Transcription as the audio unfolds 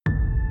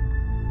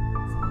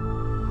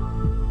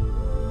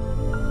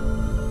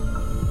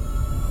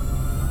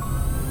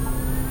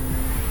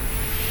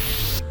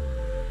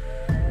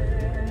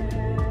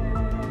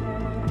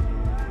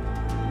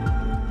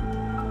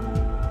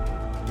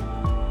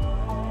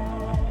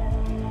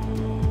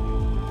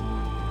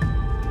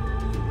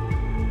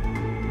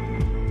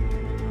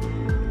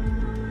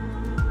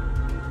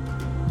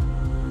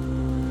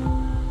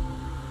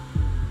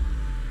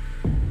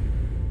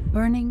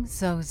Burning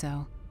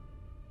Zozo.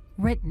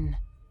 Written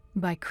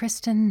by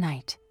Kristen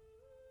Knight.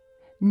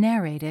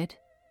 Narrated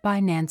by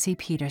Nancy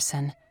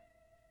Peterson.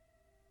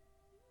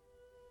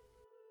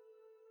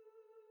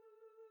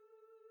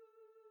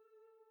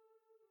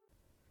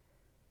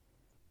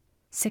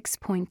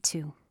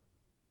 (6.2)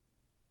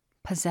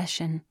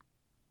 Possession.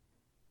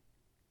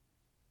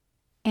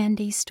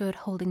 Andy stood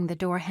holding the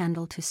door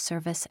handle to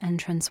service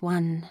entrance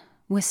 1,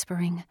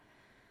 whispering,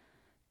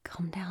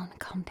 "Calm down,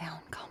 calm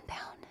down, calm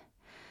down.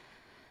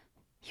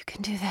 You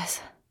can do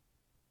this."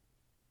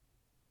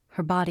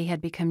 Her body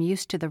had become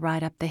used to the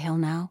ride up the hill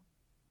now,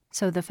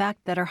 so the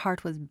fact that her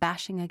heart was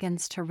bashing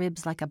against her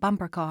ribs like a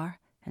bumper car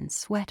and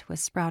sweat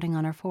was sprouting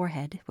on her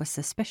forehead was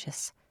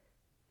suspicious.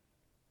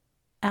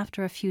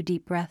 After a few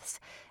deep breaths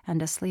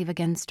and a sleeve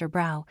against her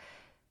brow,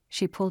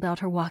 she pulled out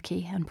her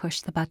walkie and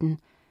pushed the button.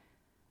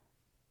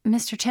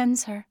 "Mr. Chen,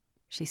 sir,"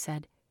 she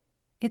said.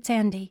 "It's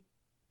Andy.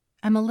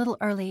 I'm a little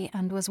early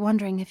and was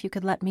wondering if you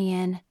could let me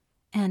in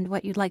and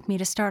what you'd like me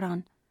to start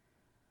on."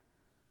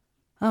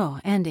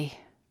 "Oh, Andy,"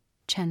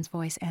 Chen's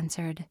voice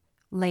answered,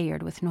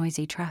 layered with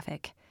noisy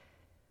traffic.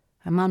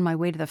 "I'm on my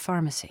way to the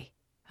pharmacy.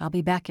 I'll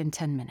be back in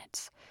 10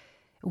 minutes.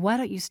 Why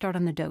don't you start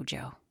on the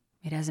dojo?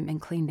 It hasn't been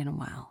cleaned in a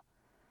while.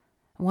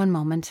 One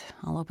moment,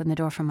 I'll open the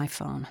door from my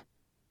phone."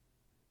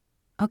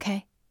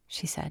 "Okay,"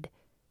 she said,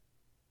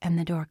 and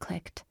the door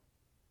clicked.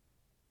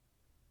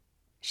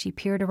 She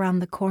peered around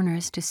the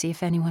corners to see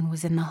if anyone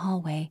was in the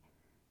hallway.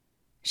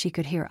 She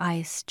could hear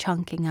ice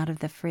chunking out of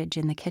the fridge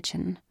in the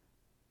kitchen.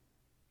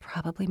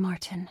 Probably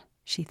Martin,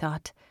 she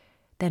thought,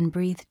 then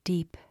breathed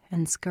deep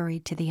and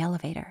scurried to the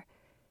elevator.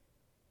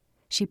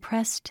 She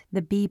pressed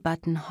the B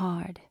button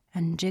hard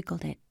and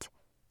jiggled it,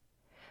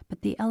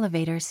 but the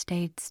elevator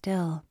stayed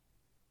still.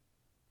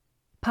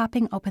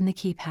 Popping open the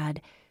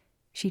keypad,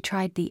 she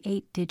tried the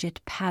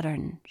 8-digit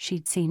pattern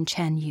she'd seen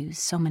Chen use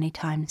so many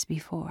times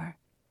before.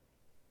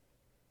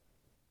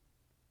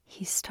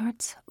 He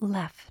starts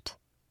left.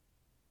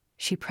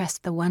 She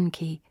pressed the 1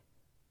 key,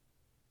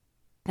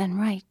 then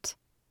right.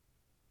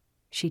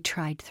 She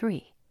tried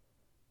 3,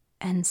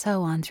 and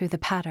so on through the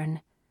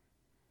pattern.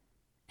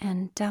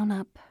 And down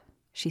up,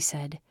 she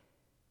said.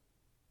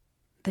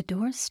 The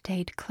doors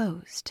stayed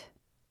closed.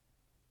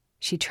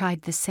 She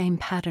tried the same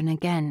pattern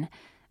again,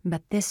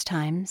 but this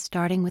time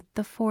starting with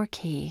the 4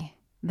 key,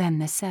 then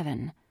the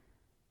 7.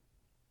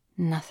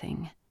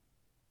 Nothing.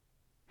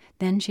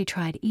 Then she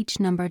tried each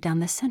number down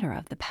the center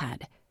of the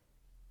pad.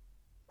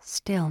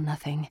 Still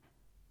nothing.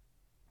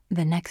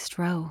 The next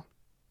row.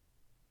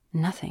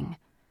 Nothing.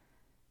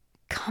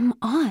 "Come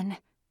on,"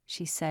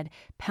 she said,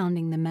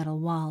 pounding the metal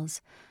walls.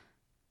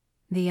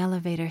 The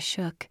elevator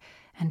shook,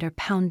 and her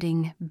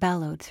pounding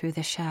bellowed through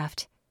the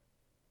shaft.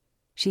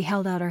 She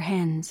held out her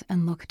hands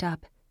and looked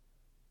up.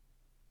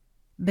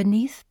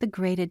 Beneath the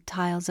grated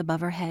tiles above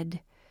her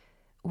head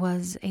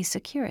was a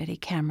security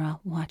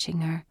camera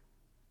watching her.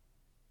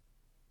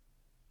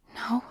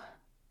 "No,"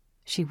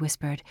 she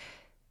whispered,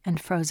 and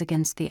froze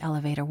against the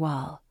elevator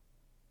wall.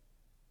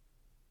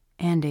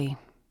 "Andy."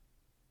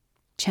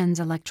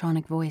 Chen's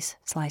electronic voice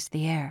sliced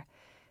the air.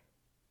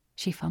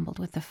 She fumbled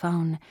with the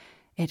phone.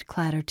 It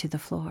clattered to the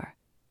floor.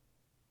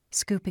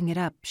 Scooping it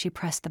up, she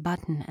pressed the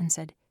button and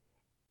said,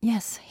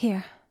 "Yes,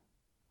 here.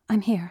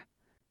 I'm here."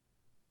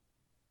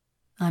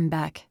 "I'm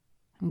back.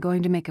 I'm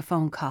going to make a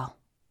phone call.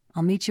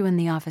 I'll meet you in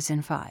the office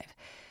in 5.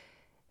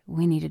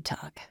 We need to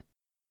talk."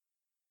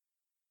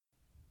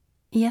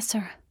 "Yes,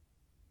 sir.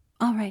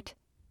 All right."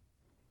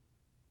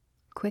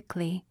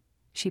 Quickly,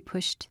 she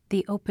pushed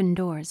the open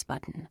doors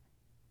button.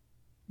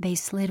 They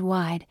slid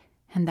wide,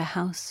 and the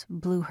house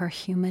blew her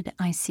humid,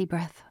 icy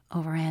breath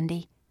over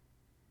Andy.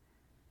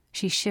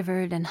 She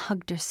shivered and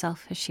hugged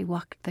herself as she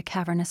walked the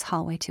cavernous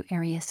hallway to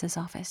Arius's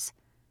office.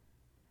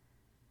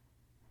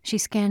 She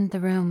scanned the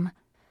room,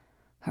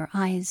 her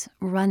eyes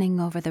running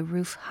over the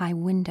roof-high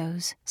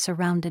windows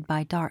surrounded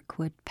by dark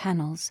wood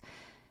panels,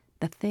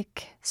 the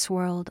thick,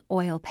 swirled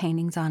oil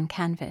paintings on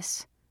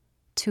canvas,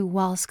 2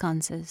 wall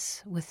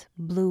sconces with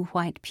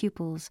blue-white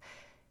pupils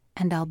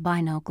and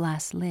albino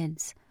glass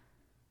lids,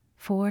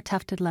 4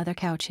 tufted leather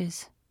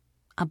couches,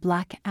 a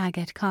black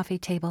agate coffee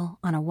table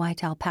on a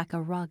white alpaca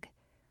rug.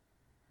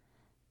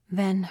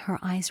 Then her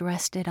eyes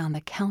rested on the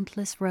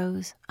countless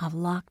rows of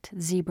locked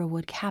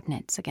zebrawood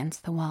cabinets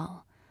against the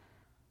wall.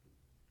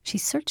 She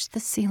searched the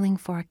ceiling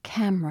for a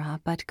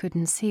camera but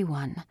couldn't see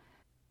one,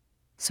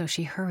 so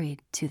she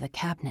hurried to the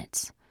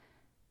cabinets.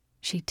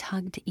 She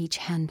tugged each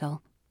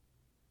handle.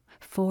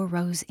 4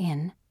 rows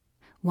in,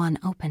 1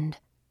 opened.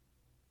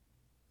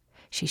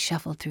 She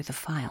shuffled through the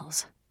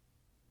files.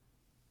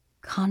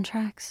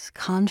 Contracts,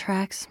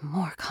 contracts,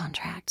 more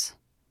contracts.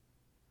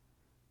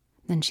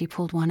 Then she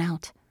pulled one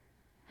out.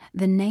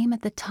 The name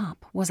at the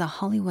top was a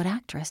Hollywood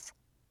actress.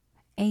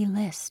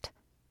 A-list.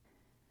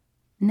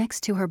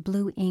 Next to her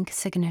blue ink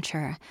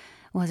signature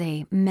was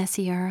a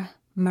messier,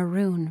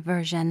 maroon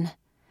version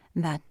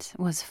that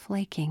was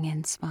flaking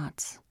in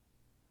spots.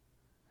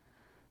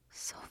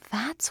 So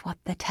that's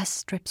what the test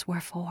strips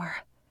were for.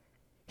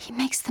 He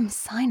makes them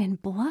sign in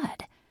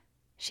blood,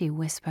 she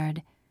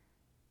whispered.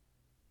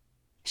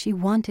 She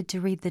wanted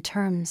to read the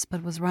terms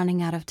but was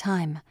running out of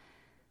time,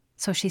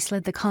 so she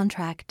slid the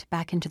contract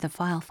back into the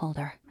file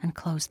folder and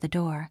closed the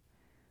door.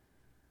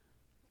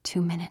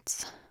 2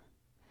 minutes.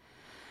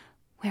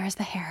 Where is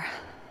the hair?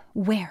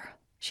 Where?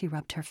 She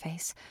rubbed her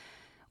face.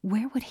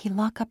 Where would he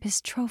lock up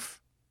his trophy?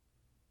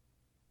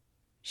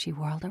 She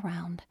whirled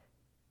around.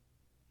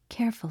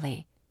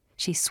 Carefully,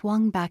 she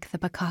swung back the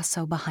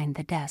Picasso behind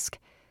the desk.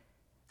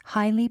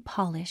 Highly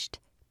polished,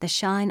 the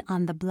shine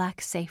on the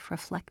black safe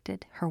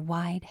reflected her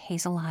wide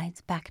hazel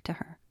eyes back to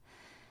her.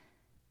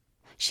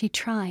 She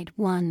tried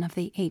one of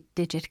the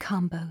 8-digit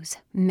combos,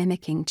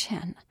 mimicking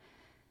Chen.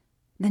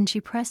 Then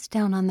she pressed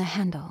down on the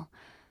handle.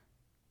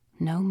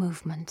 No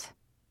movement.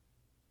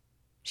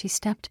 She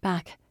stepped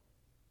back.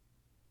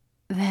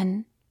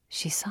 Then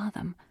she saw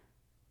them.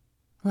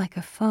 Like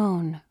a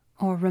phone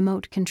or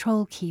remote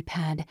control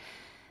keypad,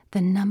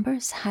 the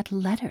numbers had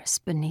letters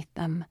beneath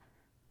them.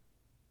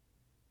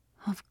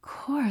 Of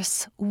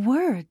course,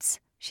 words,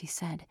 she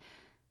said.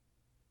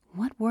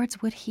 What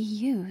words would he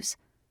use?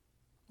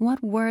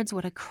 What words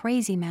would a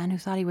crazy man who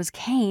thought he was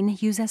Kane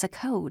use as a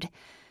code?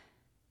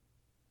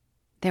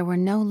 There were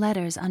no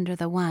letters under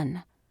the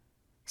 1,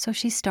 so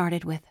she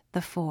started with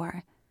the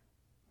 4.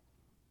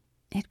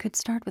 It could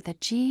start with a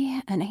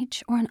G, an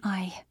H, or an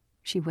I,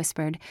 she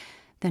whispered,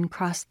 then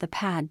crossed the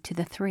pad to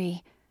the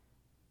 3.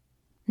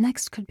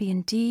 Next could be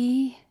an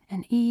D,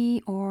 an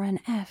E, or an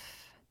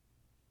F.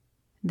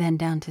 Then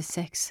down to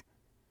 6.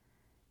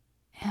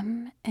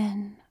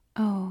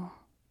 M-N-O.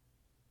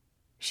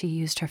 She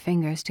used her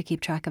fingers to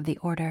keep track of the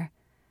order.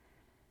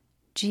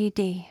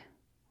 G-D.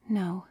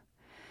 No.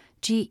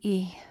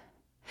 G-E.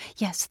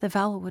 Yes, the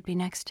vowel would be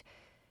next.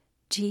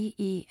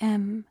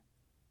 G-E-M.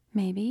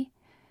 Maybe.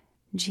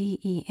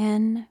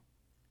 G-E-N.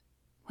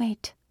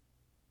 Wait.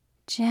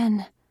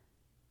 Jen.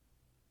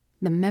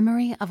 The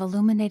memory of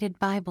illuminated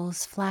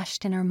Bibles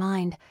flashed in her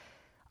mind,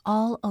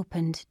 all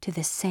opened to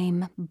the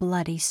same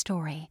bloody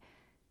story.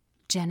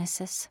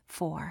 Genesis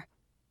 4.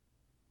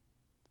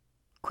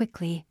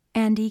 Quickly,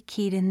 Andy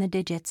keyed in the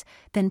digits,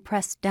 then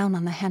pressed down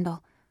on the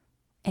handle.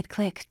 It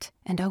clicked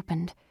and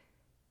opened.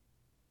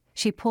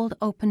 She pulled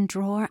open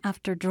drawer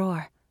after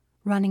drawer,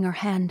 running her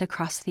hand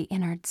across the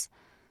innards.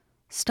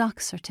 Stock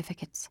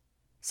certificates,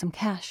 some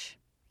cash,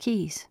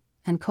 keys,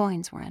 and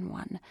coins were in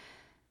one.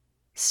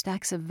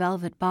 Stacks of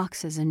velvet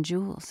boxes and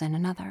jewels in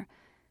another.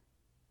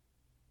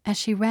 As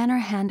she ran her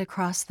hand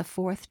across the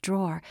 4th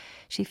drawer,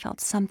 she felt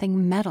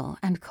something metal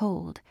and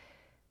cold.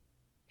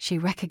 She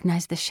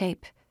recognized the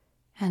shape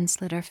and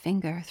slid her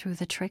finger through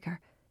the trigger.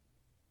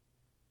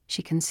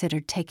 She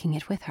considered taking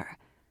it with her.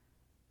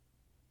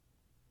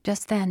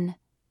 Just then,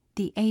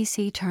 the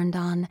AC turned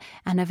on,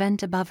 and a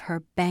vent above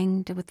her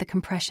banged with the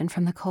compression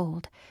from the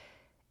cold.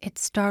 It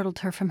startled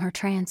her from her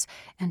trance,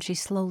 and she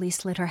slowly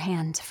slid her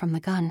hand from the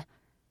gun.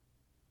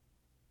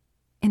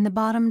 In the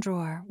bottom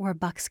drawer were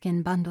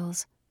buckskin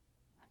bundles.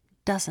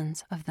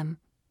 Dozens of them.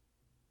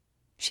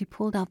 She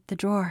pulled out the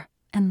drawer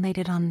and laid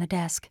it on the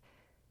desk.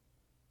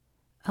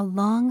 A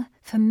long,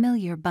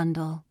 familiar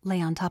bundle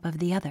lay on top of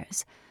the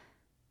others.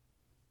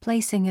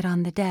 Placing it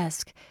on the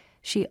desk,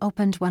 she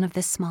opened one of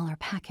the smaller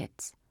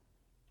packets.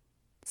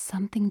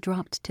 Something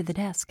dropped to the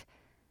desk,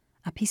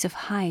 a piece of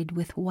hide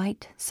with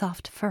white,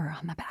 soft fur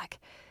on the back.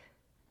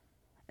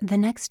 The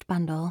next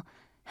bundle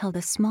held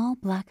a small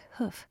black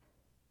hoof.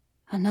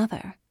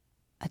 Another,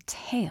 a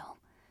tail.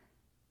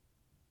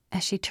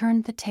 As she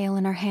turned the tail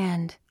in her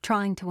hand,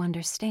 trying to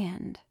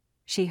understand,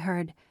 she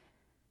heard,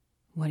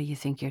 "What do you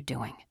think you're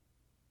doing?"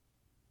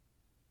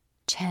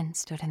 Chen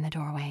stood in the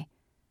doorway.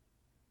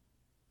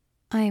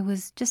 "I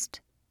was just,"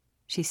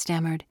 she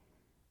stammered.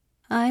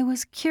 "I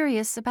was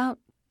curious about,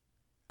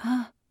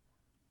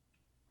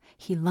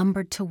 He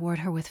lumbered toward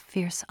her with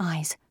fierce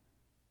eyes.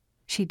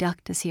 She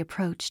ducked as he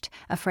approached,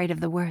 afraid of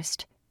the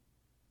worst.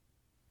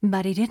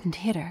 But he didn't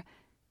hit her.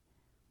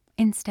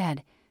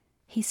 Instead,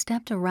 he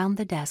stepped around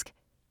the desk,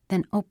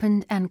 then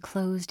opened and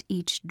closed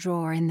each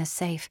drawer in the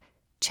safe,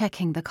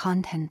 checking the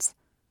contents.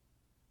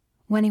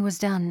 When he was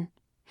done,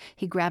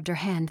 he grabbed her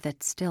hand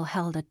that still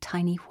held a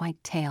tiny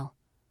white tail.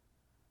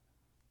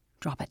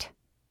 "Drop it.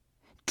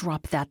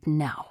 Drop that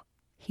now,"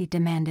 he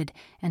demanded,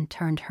 and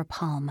turned her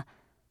palm.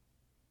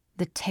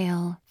 The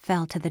tail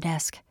fell to the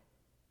desk.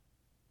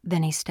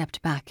 Then he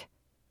stepped back.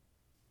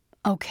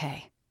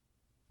 "Okay.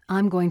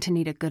 I'm going to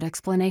need a good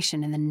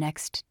explanation in the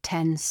next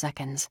 10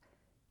 seconds.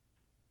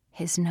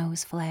 His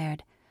nose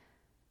flared.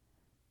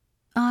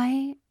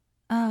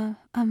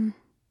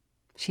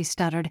 She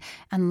stuttered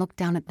and looked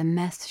down at the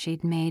mess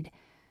she'd made.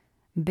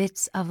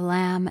 Bits of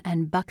lamb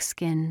and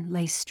buckskin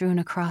lay strewn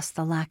across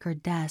the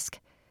lacquered desk.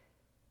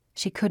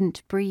 She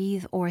couldn't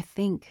breathe or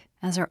think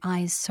as her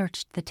eyes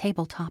searched the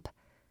tabletop.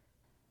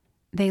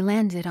 They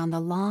landed on the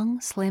long,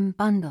 slim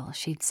bundle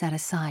she'd set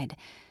aside,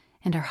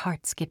 and her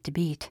heart skipped a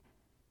beat.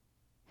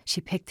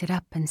 She picked it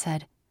up and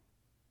said,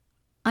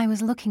 "I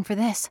was looking for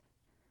this."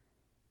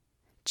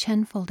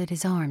 Chen folded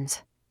his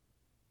arms.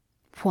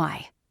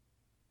 "Why?"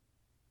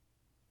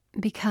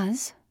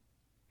 "Because,"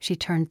 she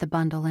turned the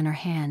bundle in her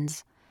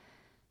hands,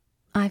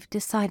 "I've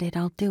decided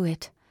I'll do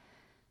it.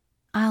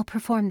 I'll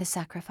perform the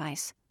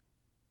sacrifice.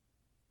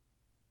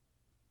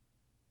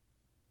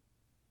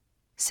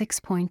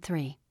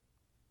 6.3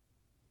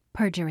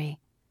 Perjury.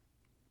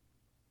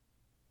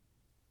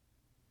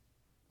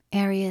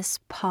 Arius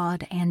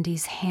pawed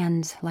Andy's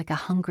hand like a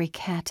hungry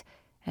cat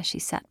as she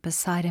sat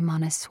beside him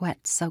on his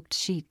sweat-soaked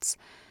sheets.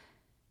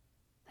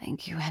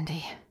 Thank you,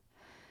 Andy.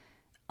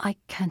 I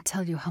can't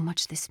tell you how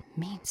much this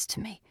means to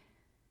me.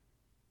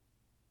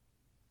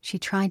 She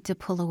tried to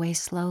pull away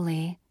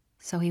slowly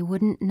so he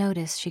wouldn't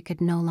notice she could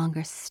no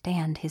longer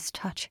stand his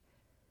touch.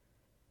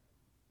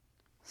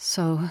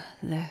 So,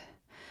 the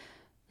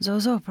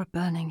Zozobra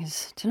burning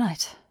is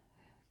tonight,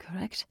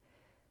 correct?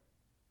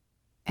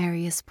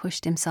 Arius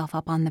pushed himself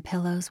up on the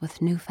pillows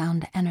with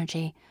newfound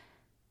energy.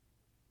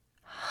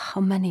 How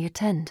many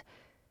attend?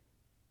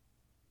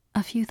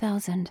 A few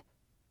thousand.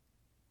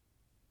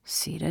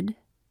 Seated?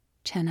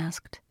 Chen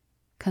asked,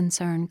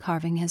 concern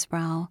carving his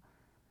brow.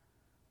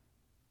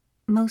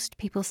 Most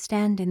people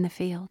stand in the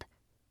field,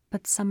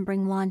 but some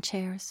bring lawn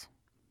chairs,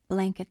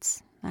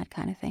 blankets, that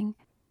kind of thing.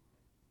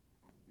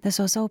 The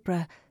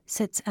Zozobra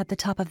sits at the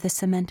top of the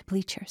cement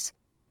bleachers.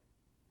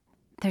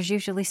 There's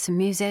usually some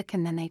music,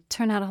 and then they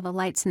turn out all the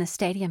lights in the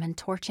stadium and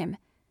torch him.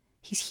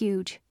 He's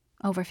huge,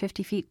 over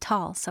 50 feet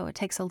tall, so it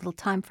takes a little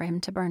time for him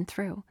to burn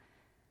through.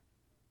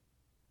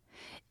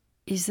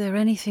 Is there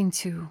anything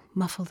to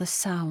muffle the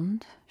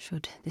sound,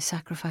 should the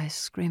sacrifice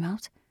scream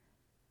out?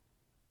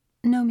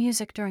 No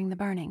music during the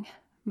burning,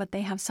 but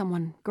they have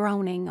someone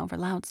groaning over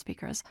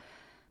loudspeakers.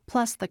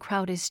 Plus, the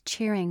crowd is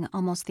cheering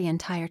almost the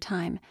entire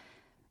time.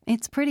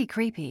 It's pretty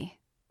creepy.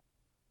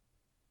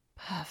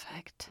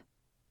 Perfect.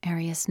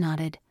 Arius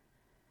nodded.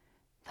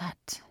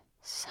 That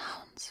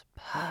sounds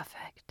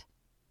perfect.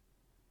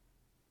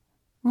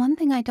 One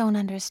thing I don't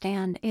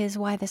understand is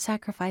why the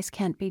sacrifice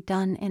can't be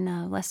done in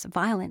a less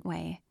violent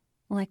way,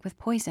 like with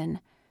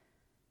poison.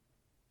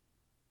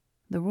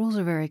 The rules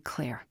are very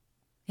clear.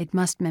 It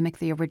must mimic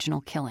the original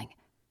killing.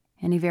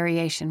 Any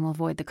variation will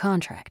void the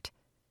contract.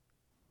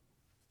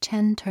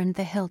 Chen turned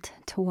the hilt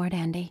toward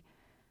Andy.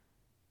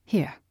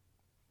 Here,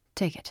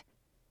 take it.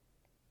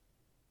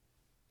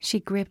 She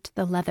gripped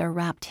the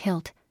leather-wrapped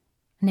hilt,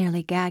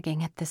 nearly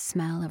gagging at the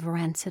smell of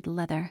rancid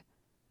leather.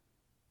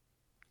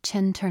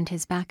 Chen turned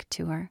his back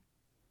to her.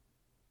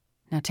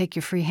 Now take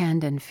your free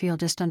hand and feel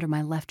just under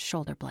my left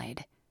shoulder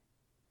blade.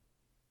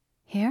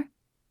 Here?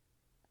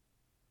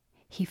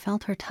 He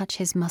felt her touch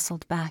his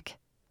muscled back.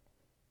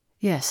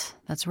 Yes,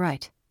 that's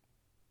right.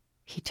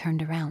 He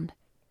turned around.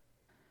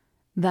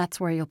 That's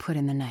where you'll put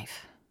in the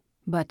knife.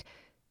 But,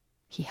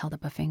 he held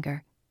up a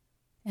finger,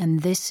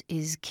 and this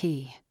is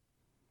key.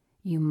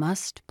 You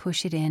must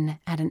push it in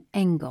at an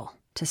angle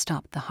to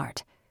stop the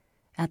heart,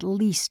 at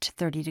least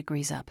 30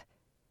 degrees up.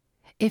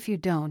 If you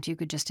don't, you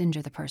could just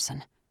injure the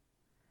person.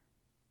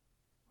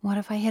 What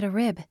if I hit a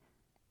rib?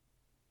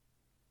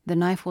 The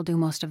knife will do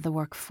most of the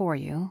work for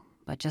you,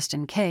 but just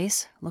in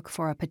case, look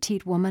for a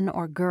petite woman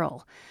or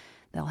girl.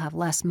 They'll have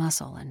less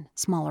muscle and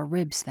smaller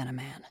ribs than a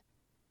man.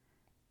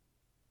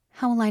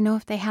 How will I know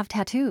if they have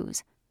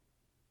tattoos?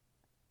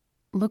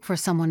 Look for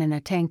someone in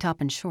a tank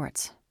top and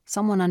shorts,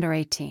 someone under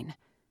 18.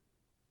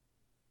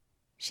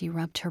 She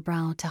rubbed her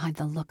brow to hide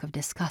the look of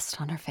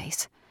disgust on her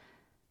face.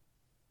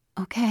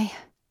 Okay.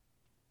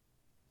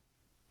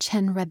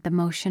 Chen read the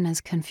motion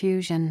as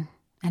confusion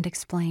and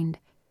explained.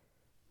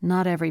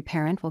 Not every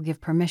parent will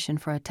give permission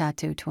for a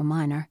tattoo to a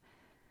minor.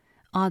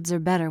 Odds are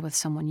better with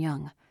someone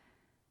young.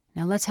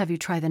 Now let's have you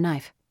try the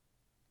knife.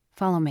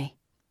 Follow me.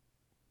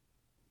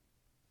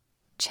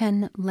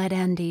 Chen led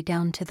Andy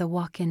down to the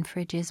walk-in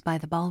fridges by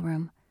the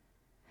ballroom.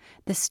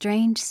 The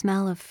strange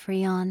smell of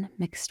Freon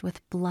mixed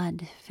with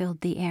blood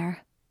filled the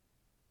air.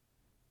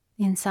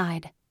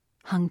 Inside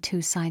hung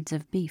 2 sides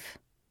of beef.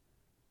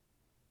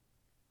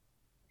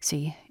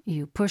 See,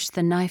 you push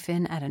the knife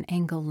in at an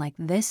angle like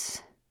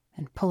this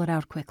and pull it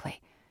out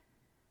quickly.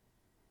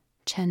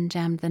 Chen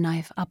jammed the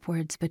knife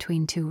upwards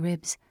between 2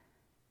 ribs.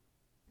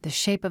 The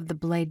shape of the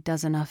blade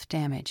does enough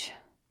damage,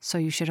 so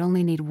you should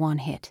only need 1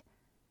 hit.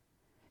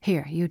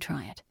 Here, you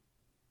try it.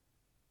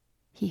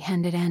 He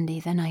handed Andy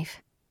the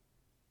knife.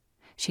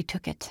 She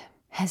took it,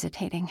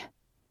 hesitating.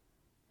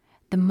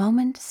 The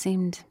moment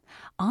seemed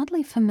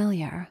oddly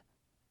familiar.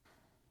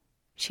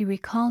 She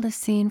recalled a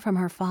scene from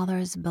her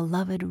father's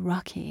beloved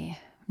Rocky,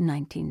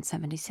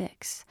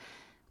 1976,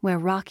 where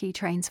Rocky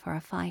trains for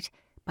a fight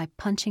by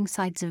punching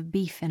sides of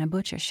beef in a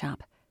butcher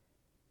shop.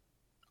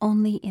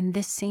 Only in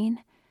this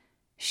scene,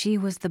 she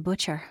was the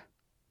butcher,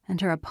 and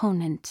her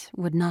opponent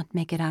would not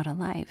make it out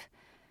alive.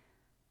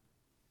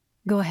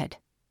 Go ahead.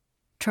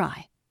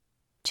 Try,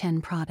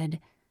 Chen prodded.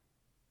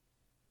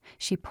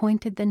 She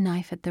pointed the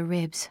knife at the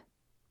ribs,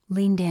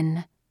 leaned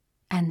in,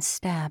 and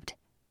stabbed.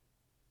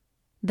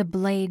 The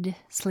blade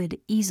slid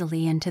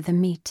easily into the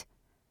meat.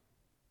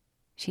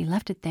 She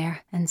left it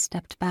there and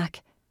stepped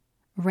back,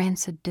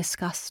 rancid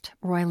disgust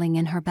roiling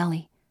in her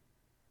belly.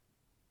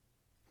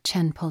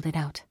 Chen pulled it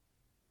out.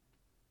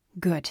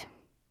 Good.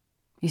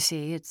 You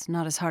see, it's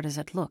not as hard as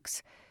it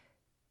looks.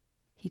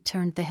 He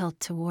turned the hilt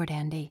toward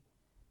Andy.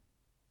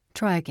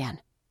 Try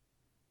again.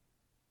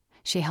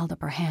 She held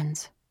up her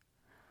hands.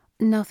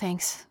 No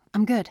thanks,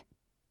 I'm good.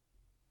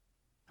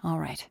 All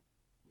right,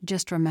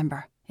 just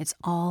remember, it's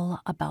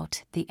all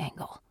about the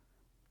angle.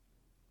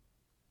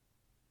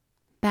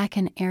 Back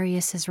in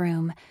Arius's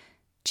room,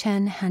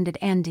 Chen handed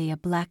Andy a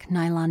black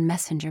nylon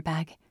messenger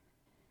bag.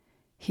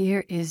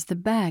 Here is the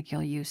bag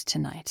you'll use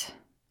tonight,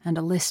 and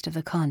a list of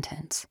the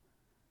contents.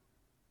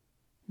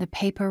 The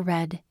paper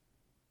read,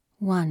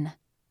 1.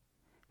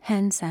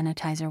 Hand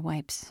sanitizer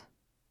wipes.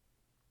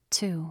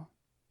 2.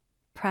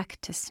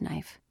 Practice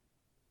knife.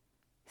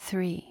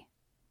 3.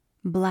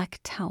 Black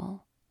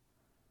towel.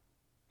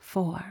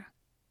 4.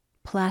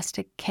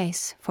 Plastic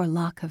case for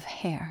lock of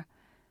hair.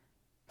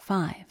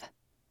 5.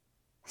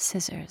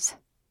 Scissors.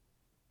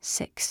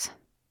 6.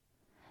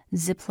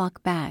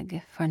 Ziploc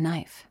bag for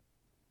knife.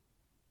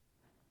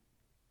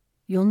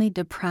 You'll need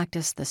to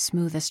practice the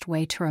smoothest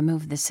way to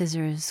remove the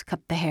scissors,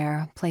 cut the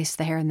hair, place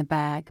the hair in the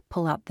bag,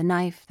 pull out the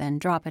knife, then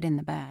drop it in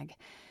the bag.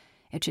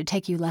 It should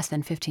take you less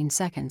than 15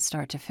 seconds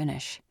start to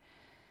finish.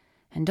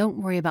 And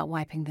don't worry about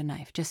wiping the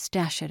knife, just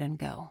stash it and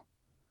go.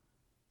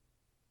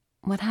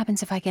 What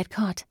happens if I get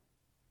caught?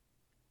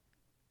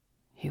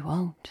 You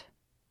won't.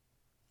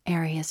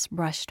 Arius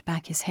brushed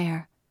back his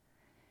hair.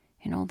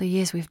 In all the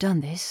years we've done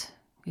this,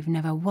 we've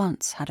never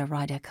once had a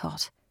rider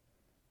caught.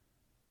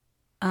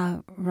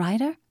 A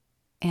rider?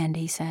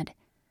 Andy said.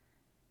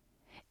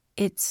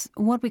 It's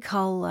what we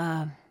call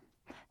a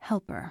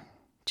helper,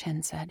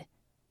 Chen said.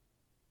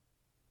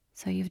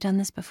 So you've done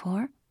this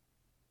before?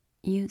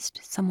 Used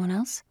someone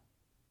else?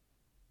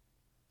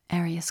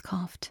 Arius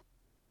coughed.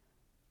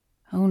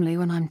 Only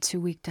when I'm too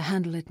weak to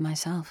handle it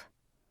myself.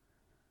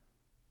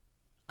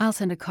 I'll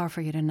send a car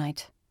for you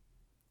tonight.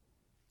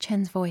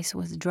 Chen's voice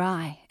was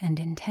dry and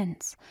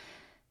intense.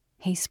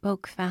 He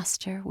spoke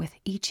faster with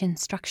each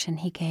instruction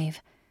he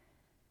gave.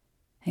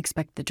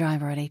 Expect the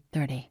driver at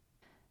 8:30.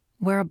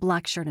 Wear a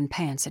black shirt and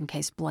pants in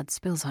case blood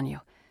spills on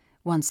you.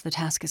 Once the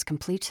task is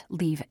complete,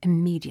 leave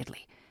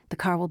immediately. The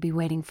car will be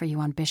waiting for you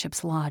on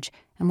Bishop's Lodge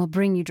and will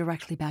bring you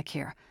directly back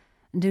here.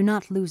 Do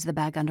not lose the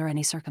bag under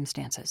any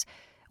circumstances.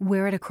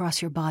 Wear it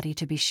across your body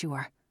to be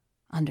sure.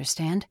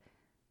 Understand?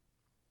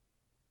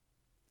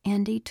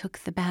 Andy took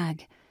the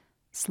bag,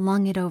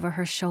 slung it over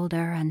her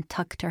shoulder, and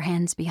tucked her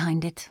hands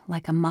behind it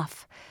like a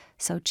muff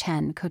so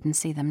Chen couldn't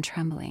see them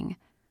trembling.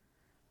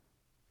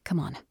 Come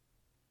on,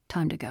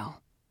 time to go.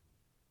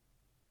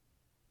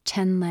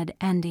 Chen led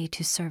Andy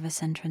to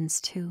service entrance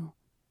 2.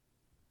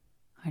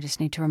 I just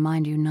need to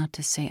remind you not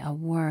to say a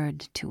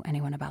word to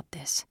anyone about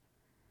this.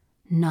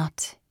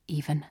 Not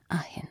even a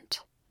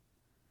hint.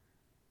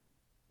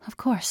 Of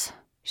course,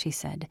 she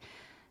said,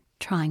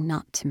 trying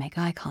not to make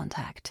eye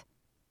contact.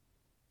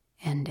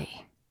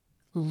 Andy,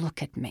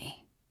 look at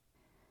me.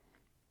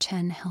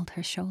 Chen held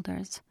her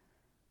shoulders.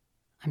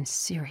 I'm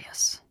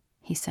serious,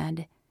 he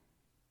said.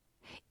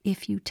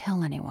 If you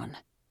tell anyone,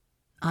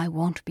 I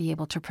won't be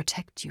able to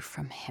protect you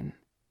from him.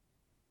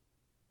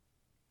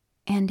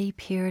 Andy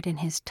peered in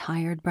his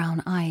tired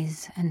brown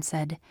eyes and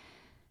said,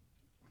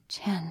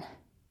 Chen,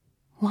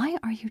 why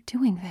are you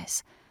doing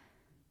this?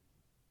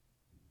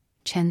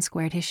 Chen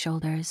squared his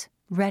shoulders,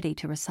 ready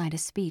to recite a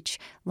speech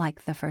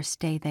like the first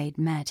day they'd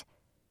met.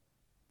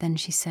 Then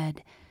she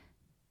said,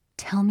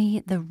 Tell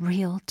me the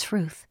real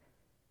truth.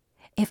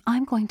 If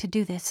I'm going to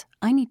do this,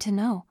 I need to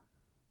know.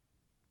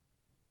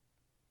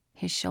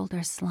 His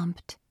shoulders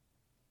slumped.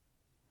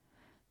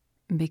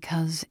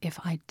 Because if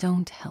I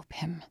don't help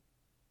him,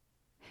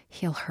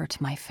 he'll hurt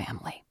my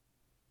family.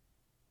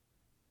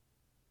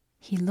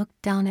 He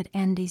looked down at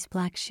Andy's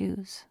black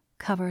shoes,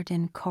 covered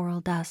in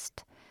coral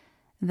dust,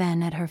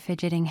 then at her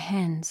fidgeting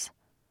hands.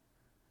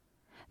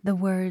 The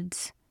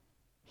words,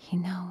 he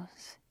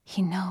knows,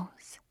 he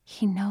knows,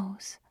 he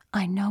knows,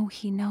 I know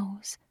he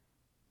knows,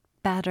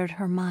 battered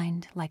her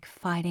mind like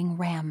fighting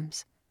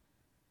rams.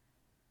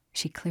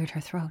 She cleared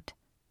her throat.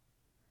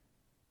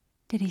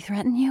 Did he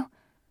threaten you?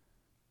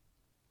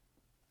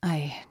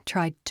 I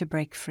tried to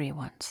break free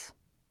once,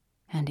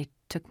 and he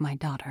took my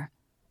daughter.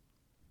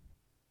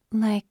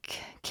 Like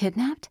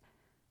kidnapped?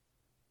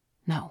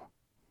 No.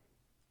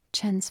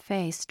 Chen's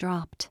face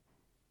dropped.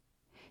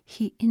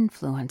 He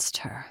influenced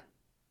her,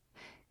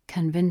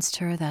 convinced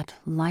her that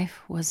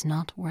life was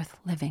not worth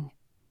living.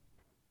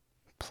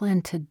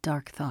 Planted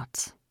dark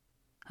thoughts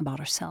about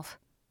herself,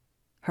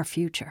 her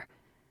future.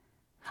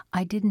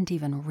 I didn't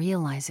even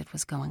realize it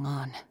was going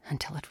on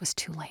until it was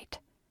too late.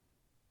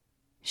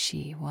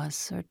 She was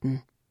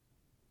certain.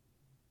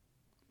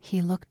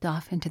 He looked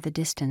off into the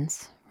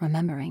distance,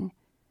 remembering.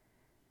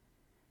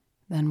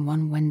 Then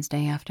one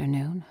Wednesday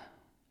afternoon,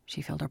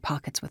 she filled her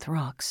pockets with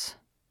rocks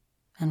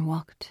and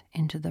walked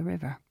into the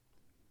river.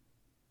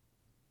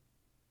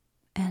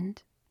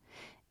 And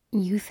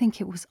you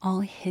think it was all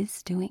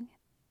his doing?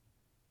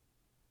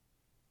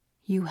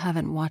 You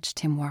haven't watched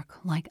him work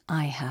like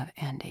I have,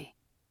 Andy.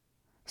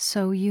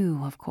 So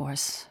you, of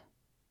course,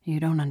 you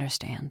don't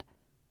understand.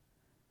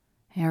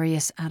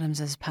 Arius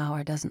Adams's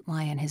power doesn't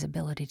lie in his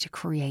ability to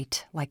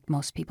create like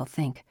most people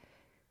think.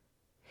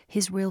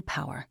 His real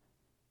power,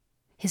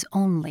 his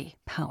only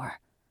power,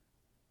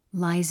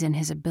 lies in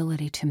his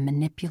ability to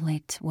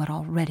manipulate what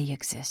already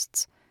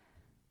exists.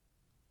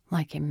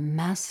 Like a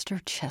master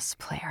chess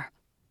player,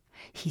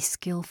 he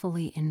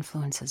skillfully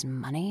influences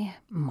money,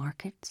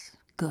 markets,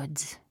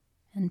 goods,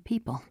 and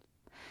people,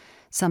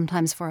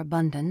 sometimes for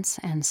abundance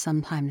and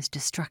sometimes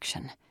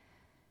destruction.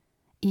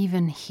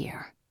 Even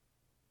here,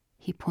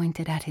 he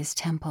pointed at his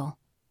temple,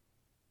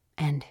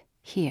 and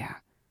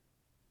here,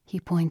 he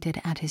pointed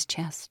at his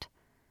chest.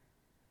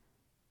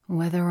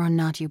 Whether or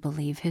not you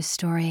believe his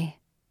story,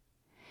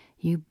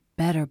 you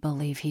better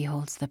believe he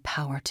holds the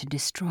power to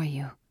destroy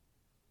you.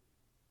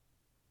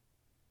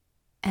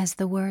 As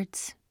the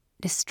words,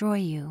 "destroy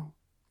you,"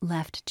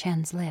 left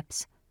Chen's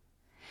lips,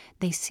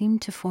 they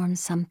seemed to form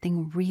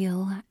something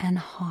real and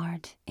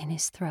hard in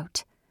his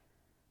throat.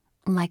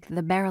 Like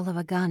the barrel of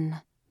a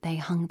gun, they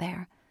hung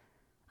there,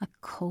 a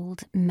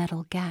cold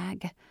metal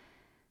gag.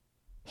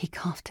 He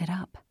coughed it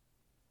up.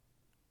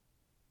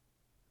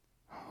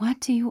 "What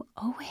do you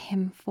owe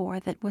him for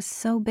that was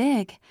so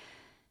big?"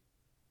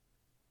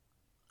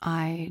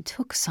 "I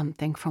took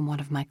something from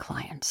one of my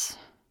clients.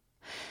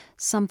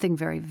 Something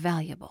very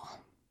valuable.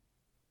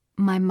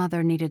 My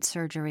mother needed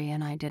surgery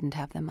and I didn't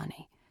have the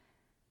money.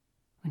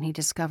 When he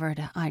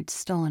discovered I'd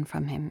stolen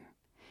from him,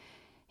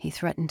 he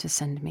threatened to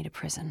send me to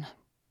prison."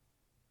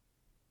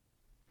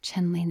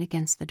 Chen leaned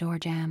against the door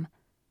jamb.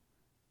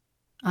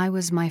 "I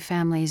was my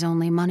family's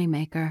only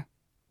moneymaker.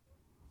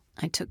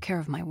 I took care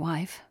of my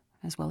wife,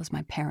 as well as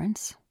my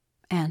parents,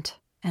 aunt,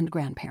 and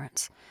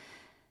grandparents.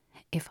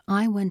 If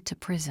I went to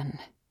prison,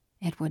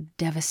 it would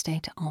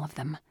devastate all of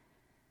them.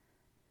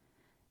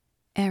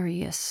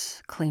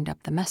 Arius cleaned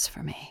up the mess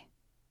for me."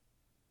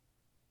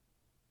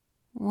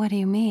 "What do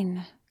you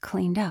mean,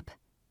 cleaned up?"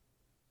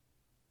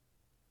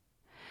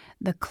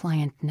 The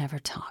client never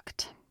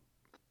talked.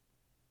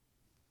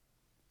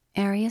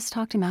 "Arius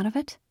talked him out of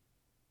it?"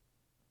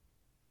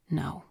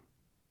 "No.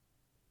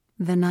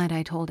 The night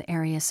I told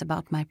Arius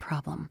about my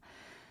problem,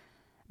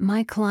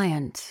 my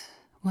client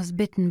was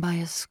bitten by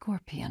a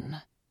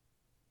scorpion.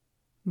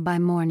 By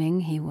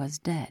morning, he was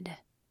dead."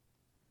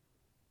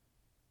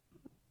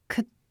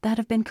 "Could that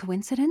have been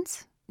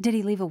coincidence? Did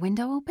he leave a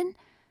window open?"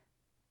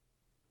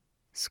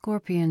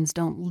 "Scorpions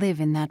don't live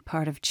in that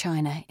part of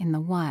China in the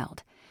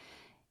wild.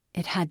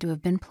 It had to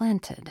have been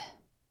planted."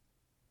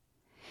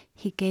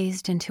 He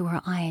gazed into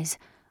her eyes,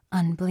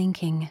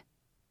 unblinking.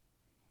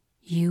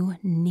 "You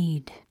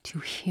need to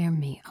hear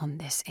me on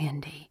this,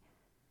 Andy.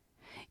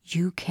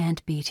 You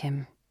can't beat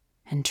him,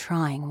 and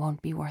trying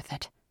won't be worth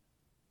it.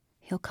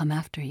 He'll come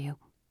after you.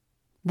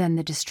 Then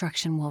the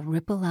destruction will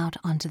ripple out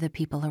onto the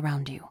people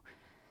around you.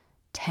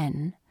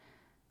 10,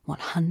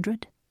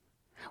 100,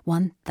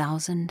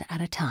 1,000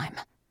 at a time."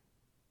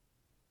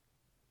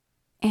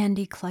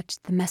 Andy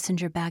clutched the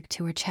messenger bag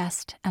to her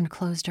chest and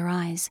closed her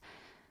eyes.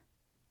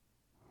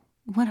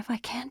 "What if I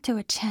can't do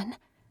it, Chen?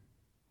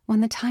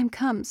 When the time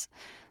comes,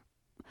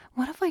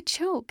 what if I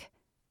choke?"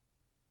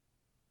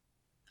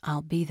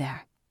 "I'll be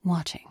there,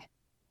 watching,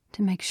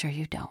 to make sure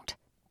you don't."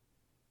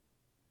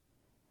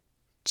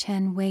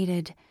 Chen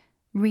waited,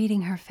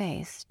 reading her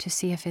face to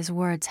see if his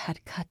words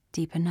had cut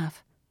deep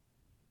enough.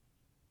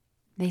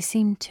 They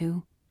seemed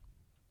to,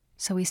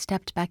 so he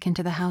stepped back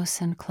into the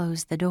house and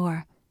closed the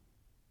door.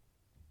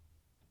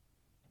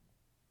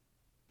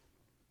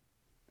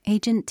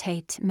 Agent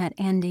Tate met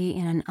Andy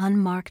in an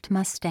unmarked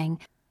Mustang.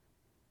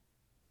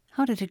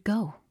 "How did it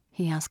go?"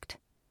 he asked.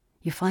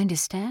 "You find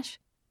his stash?"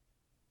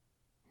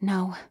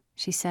 "No,"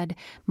 she said,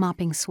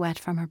 mopping sweat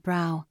from her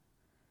brow.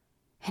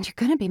 "And you're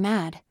gonna be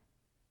mad."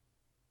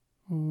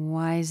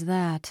 "Why's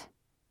that?"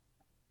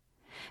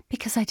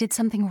 "Because I did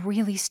something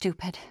really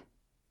stupid.